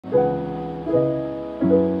Hi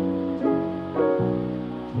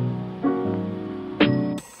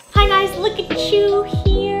guys, look at you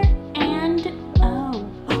here, and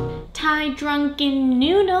oh, Thai drunken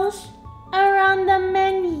noodles are on the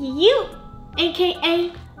menu,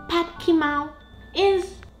 aka Pad Kee Mao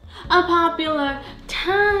is a popular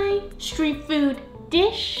Thai street food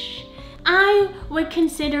dish. I would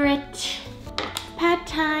consider it Pad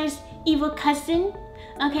Thai's evil cousin,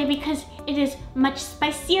 okay, because it is much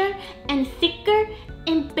spicier and thicker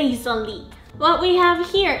and basil-y. What we have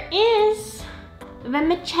here is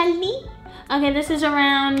vermicelli. Okay, this is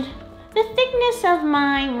around the thickness of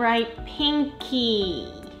my right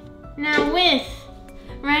pinky. Now with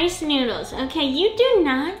rice noodles, okay, you do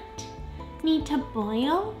not need to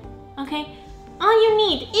boil, okay? All you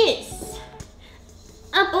need is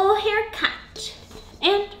a bowl haircut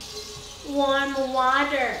and warm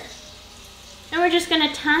water. And we're just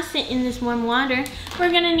gonna toss it in this warm water. We're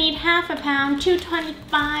gonna need half a pound,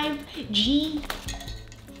 225 G.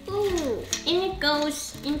 Ooh, and it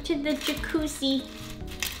goes into the jacuzzi.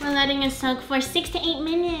 We're letting it soak for 6 to 8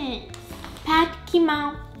 minutes. Pad Kee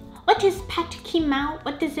Mao. What is Pad Kee Mao?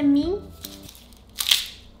 What does it mean?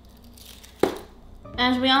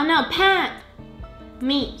 As we all know, pad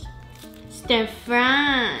means stir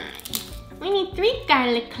fry. We need 3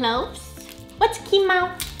 garlic cloves. What's Kee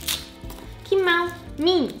Mao? Kee Mao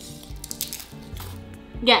means.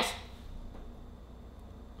 Guess.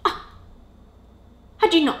 Ah,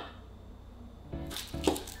 how'd you know?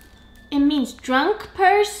 It means drunk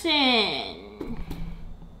person.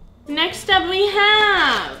 Next up we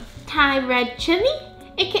have Thai red chili,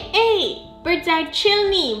 aka bird's eye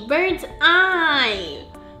chili, bird's eye.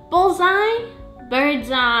 Bullseye,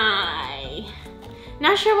 bird's eye.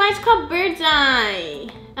 Not sure why it's called bird's eye.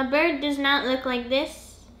 A bird does not look like this,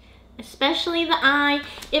 especially the eye.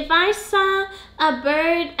 If I saw a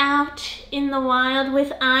bird out in the wild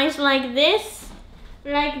with eyes like this,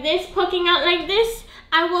 poking out like this,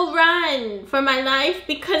 I will run for my life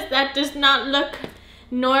because that does not look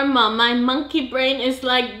normal. My monkey brain is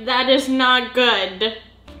like, that is not good.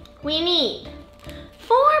 We need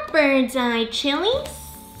 4 bird's eye chilies.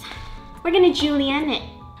 We're gonna julienne it.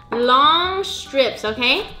 Long strips,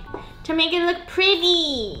 okay? To make it look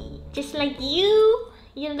pretty. Just like you.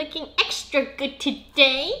 You're looking extra good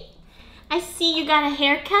today. I see you got a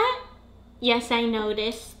haircut. Yes, I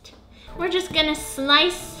noticed. We're just gonna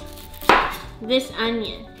slice this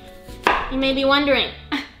onion. You may be wondering,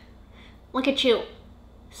 look at you.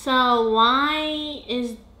 So why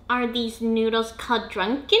are these noodles called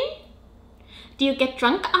drunken? Do you get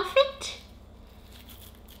drunk off it?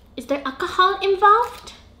 Is there alcohol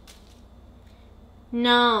involved?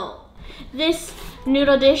 No. This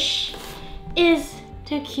noodle dish is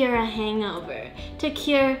to cure a hangover, to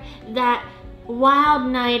cure that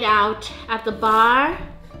wild night out at the bar.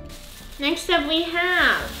 Next up we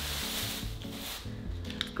have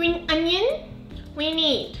green onion. We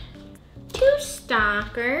need 2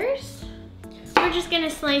 stalkers. We're just gonna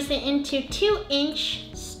slice it into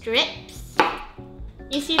 2-inch strips.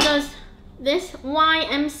 You see this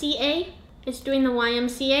YMCA? It's doing the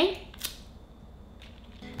YMCA.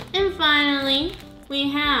 And finally, we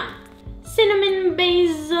have cinnamon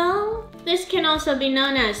basil. This can also be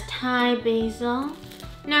known as Thai basil.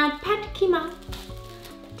 Now, Pad Kee Mao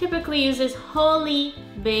typically uses holy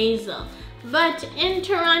basil, but in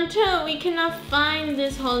Toronto, we cannot find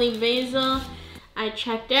this holy basil. I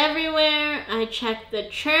checked everywhere. I checked the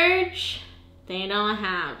church. They don't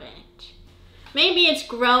have it. Maybe it's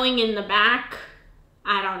growing in the back.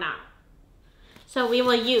 I don't know. So we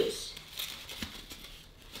will use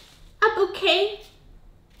a bouquet.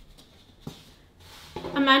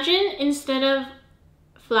 Imagine instead of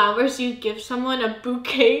flowers, you give someone a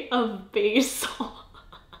bouquet of basil.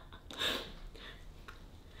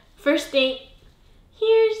 First date,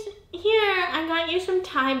 here, I got you some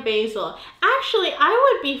Thai basil. Actually, I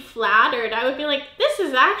would be flattered. I would be like, this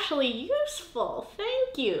is actually useful,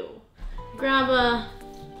 thank you. Grab a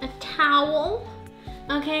towel,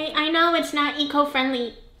 okay? I know it's not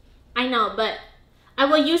eco-friendly, I know, but I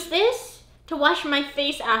will use this to wash my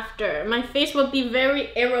face after. My face will be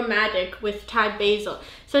very aromatic with Thai basil.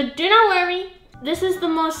 So do not worry, this is the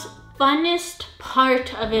most funnest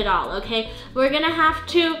part of it all, okay? We're gonna have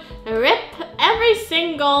to rip every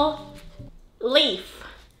single leaf.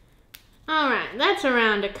 All right, that's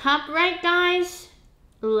around a cup, right guys?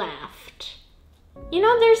 Left. You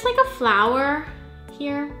know, there's like a flower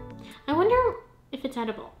here. I wonder if it's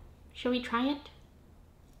edible. Shall we try it?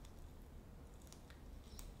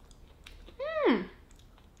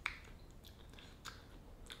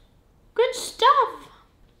 Good stuff.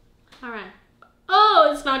 All right.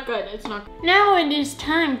 Oh, it's not good. It's not good. Now it is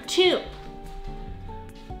time to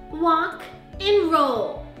walk and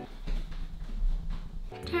roll.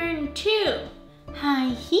 Turn 2. High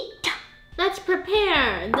heat. Let's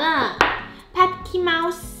prepare the Kee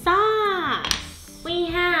Mao sauce. We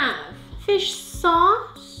have fish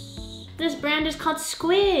sauce. This brand is called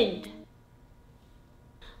Squid.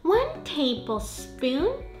 1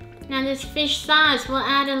 tablespoon. Now this fish sauce will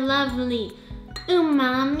add a lovely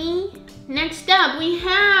umami. Next up we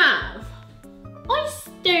have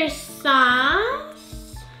oyster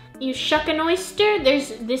sauce. You shuck an oyster, there's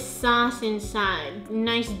this sauce inside.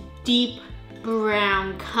 Nice deep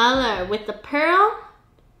brown color with the pearl.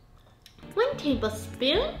 1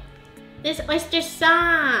 tablespoon. This oyster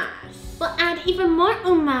sauce will add even more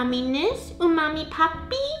umami-ness. Umami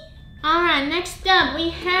puppy. Alright, next up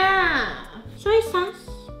we have soy sauce.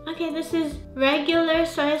 Okay, this is regular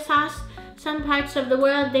soy sauce. Some parts of the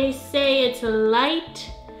world they say it's a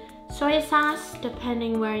light soy sauce,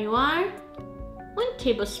 depending where you are. 1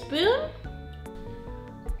 tablespoon.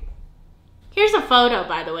 Here's a photo,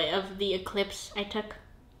 by the way, of the eclipse I took.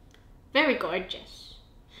 Very gorgeous.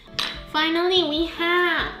 Finally, we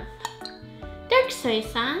have dark soy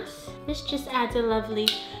sauce. This just adds a lovely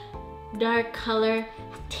dark color,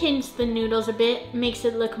 tints the noodles a bit, makes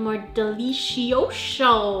it look more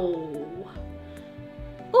delicioso.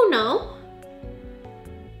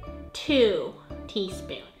 2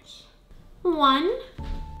 teaspoons. 1,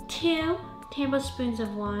 2 tablespoons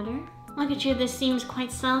of water. Look at you, this seems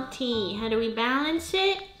quite salty. How do we balance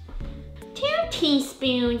it? 2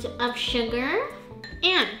 teaspoons of sugar.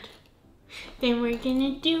 And then we're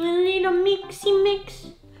gonna do a little mixy mix.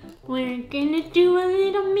 We're gonna do a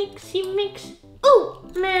little mixy mix. Ooh,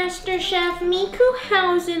 Master Chef Miku,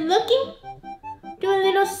 how's it looking? Do a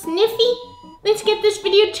little sniffy. Let's get this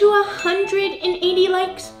video to 180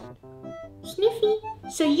 likes. Sniffy.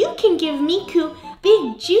 So you can give Miku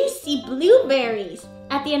big juicy blueberries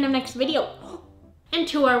at the end of next video. And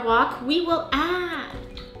to our wok, we will add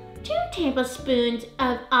 2 tablespoons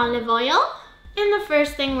of olive oil. And the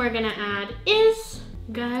first thing we're gonna add is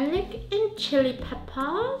garlic and chili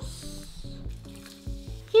peppers.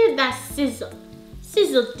 Hear that sizzle.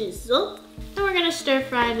 Sizzle dizzle. And we're gonna stir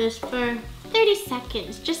fry this for 30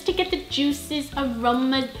 seconds just to get the juices,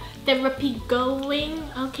 aroma therapy going,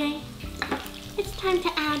 okay? It's time to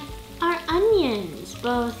add our onions,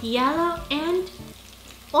 both yellow and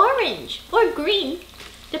orange or green.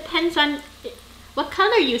 Depends on what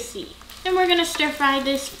color you see. And we're gonna stir fry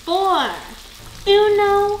this for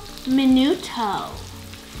 1 minuto.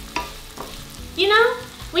 You know,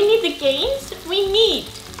 we need the gains, we need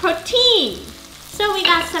protein. So we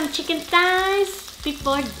got some chicken thighs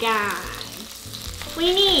before guys.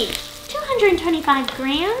 We need 225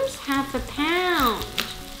 grams, half a pound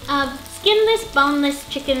of skinless, boneless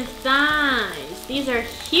chicken thighs. These are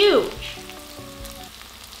huge.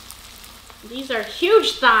 These are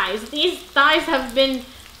huge thighs. These thighs have been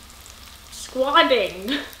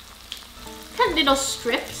squatting. Cut little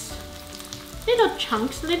strips, little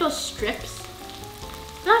chunks, little strips.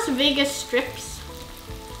 Las Vegas strips.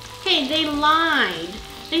 Hey, they lied.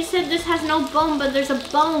 They said this has no bone, but there's a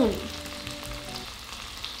bone.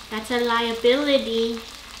 That's a liability,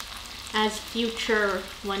 as Future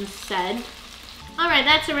once said. Alright,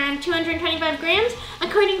 that's around 225 grams.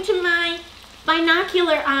 According to my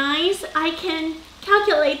binocular eyes, I can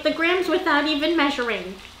calculate the grams without even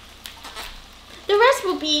measuring. The rest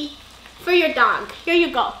will be for your dog. Here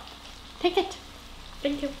you go. Take it.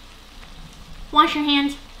 Thank you. Wash your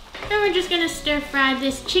hands. Now we're just gonna stir fry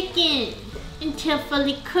this chicken until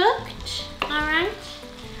fully cooked. Alright.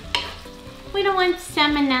 We don't want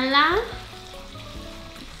salmonella.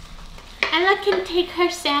 Ella can take her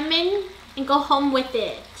salmon and go home with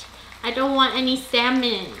it. I don't want any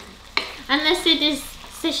salmon. Unless it is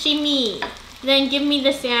sashimi. Then give me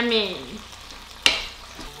the salmon.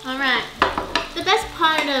 Alright. The best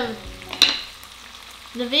part of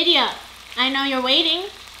the video. I know you're waiting.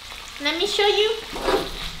 Let me show you.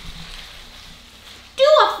 Do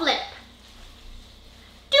a flip.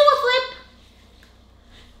 Do a flip.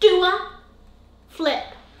 Do a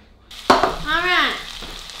flip. Alright.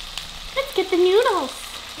 Let's get the noodles.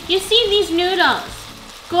 You see these noodles?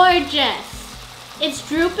 Gorgeous. It's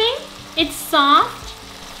drooping. It's soft.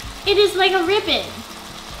 It is like a ribbon.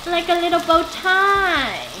 Like a little bow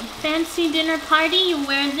tie. Fancy dinner party, you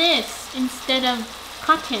wear this instead of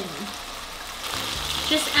cotton.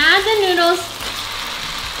 Just add the noodles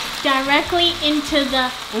directly into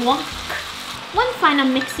the wok. One final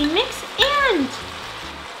mixy mix and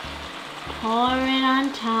pour it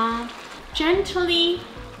on top. Gently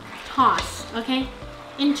toss, okay?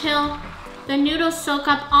 Until the noodles soak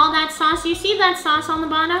up all that sauce. You see that sauce on the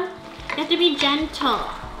bottom? You have to be gentle.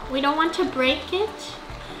 We don't want to break it.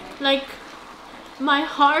 Like my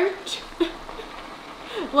heart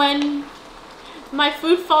when my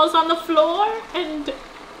food falls on the floor and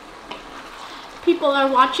people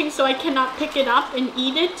are watching, so I cannot pick it up and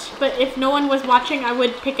eat it. But if no one was watching, I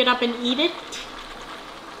would pick it up and eat it.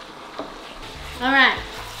 Alright,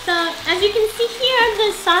 so as you can see here,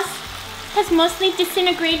 the sauce has mostly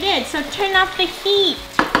disintegrated. So turn off the heat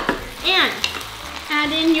and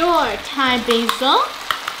add in your Thai basil.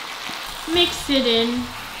 Mix it in.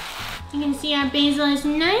 You can see our basil is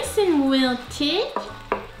nice and wilted.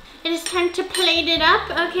 It is time to plate it up.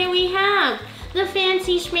 Okay, we have the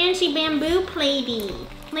fancy schmancy bamboo platey.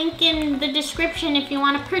 Link in the description if you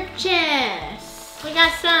want to purchase. We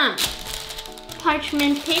got some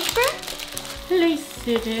parchment paper. Place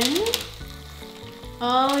it in.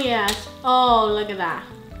 Oh yes. Oh, look at that.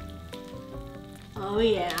 Oh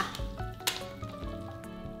yeah.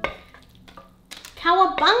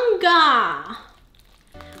 Cowabunga!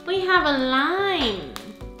 We have a lime.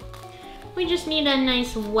 We just need a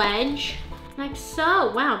nice wedge, like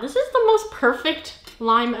so. Wow, this is the most perfect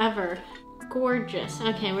lime ever. Gorgeous.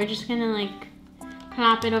 Okay, we're just gonna like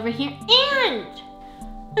plop it over here and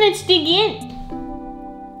let's dig in.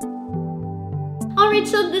 All right,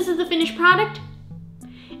 so this is the finished product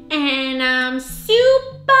and I'm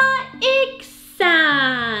super excited.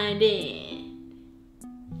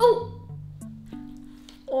 Oh,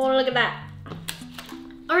 look at that.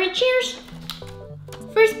 All right, cheers.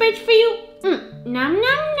 First bite for you. Nom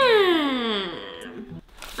nom nom.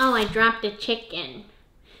 Oh, I dropped a chicken.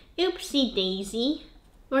 Oopsie daisy.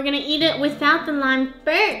 We're gonna eat it without the lime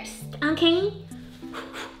first, okay?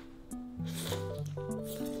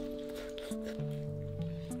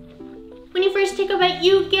 When you first take a bite,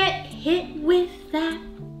 you get hit with that.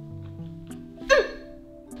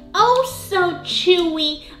 Oh, so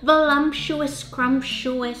chewy, voluptuous,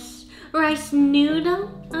 scrumptious rice noodle.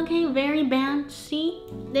 Okay, very bouncy.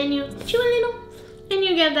 Then you chew a little and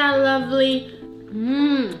you get that lovely,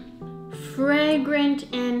 fragrant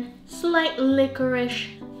and slight licorice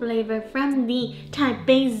flavor from the Thai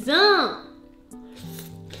basil.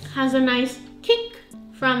 Has a nice kick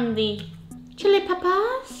from the chili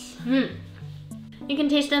peppers. You can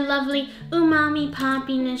taste the lovely umami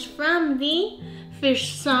poppiness from the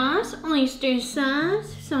fish sauce, oyster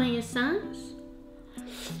sauce, soy sauce.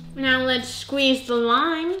 Now let's squeeze the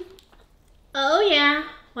lime. Oh yeah,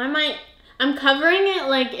 I'm covering it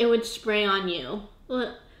like it would spray on you.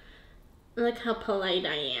 Look how polite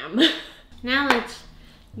I am. Now let's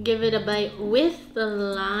give it a bite with the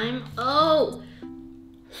lime. Oh,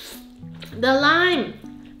 the lime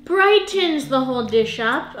brightens the whole dish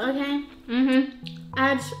up, okay?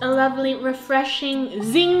 Adds a lovely, refreshing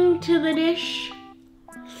zing to the dish.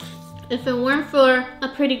 If it weren't for a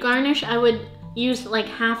pretty garnish, I would use like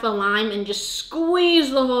half a lime and just squeeze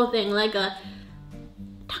the whole thing like a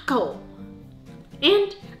taco.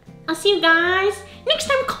 And I'll see you guys next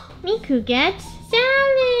time. Miku gets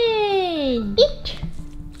salad. Eat.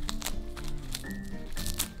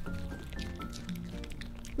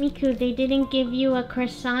 Miku, they didn't give you a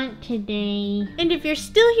croissant today. And if you're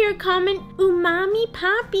still here, comment umami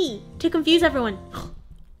poppy to confuse everyone.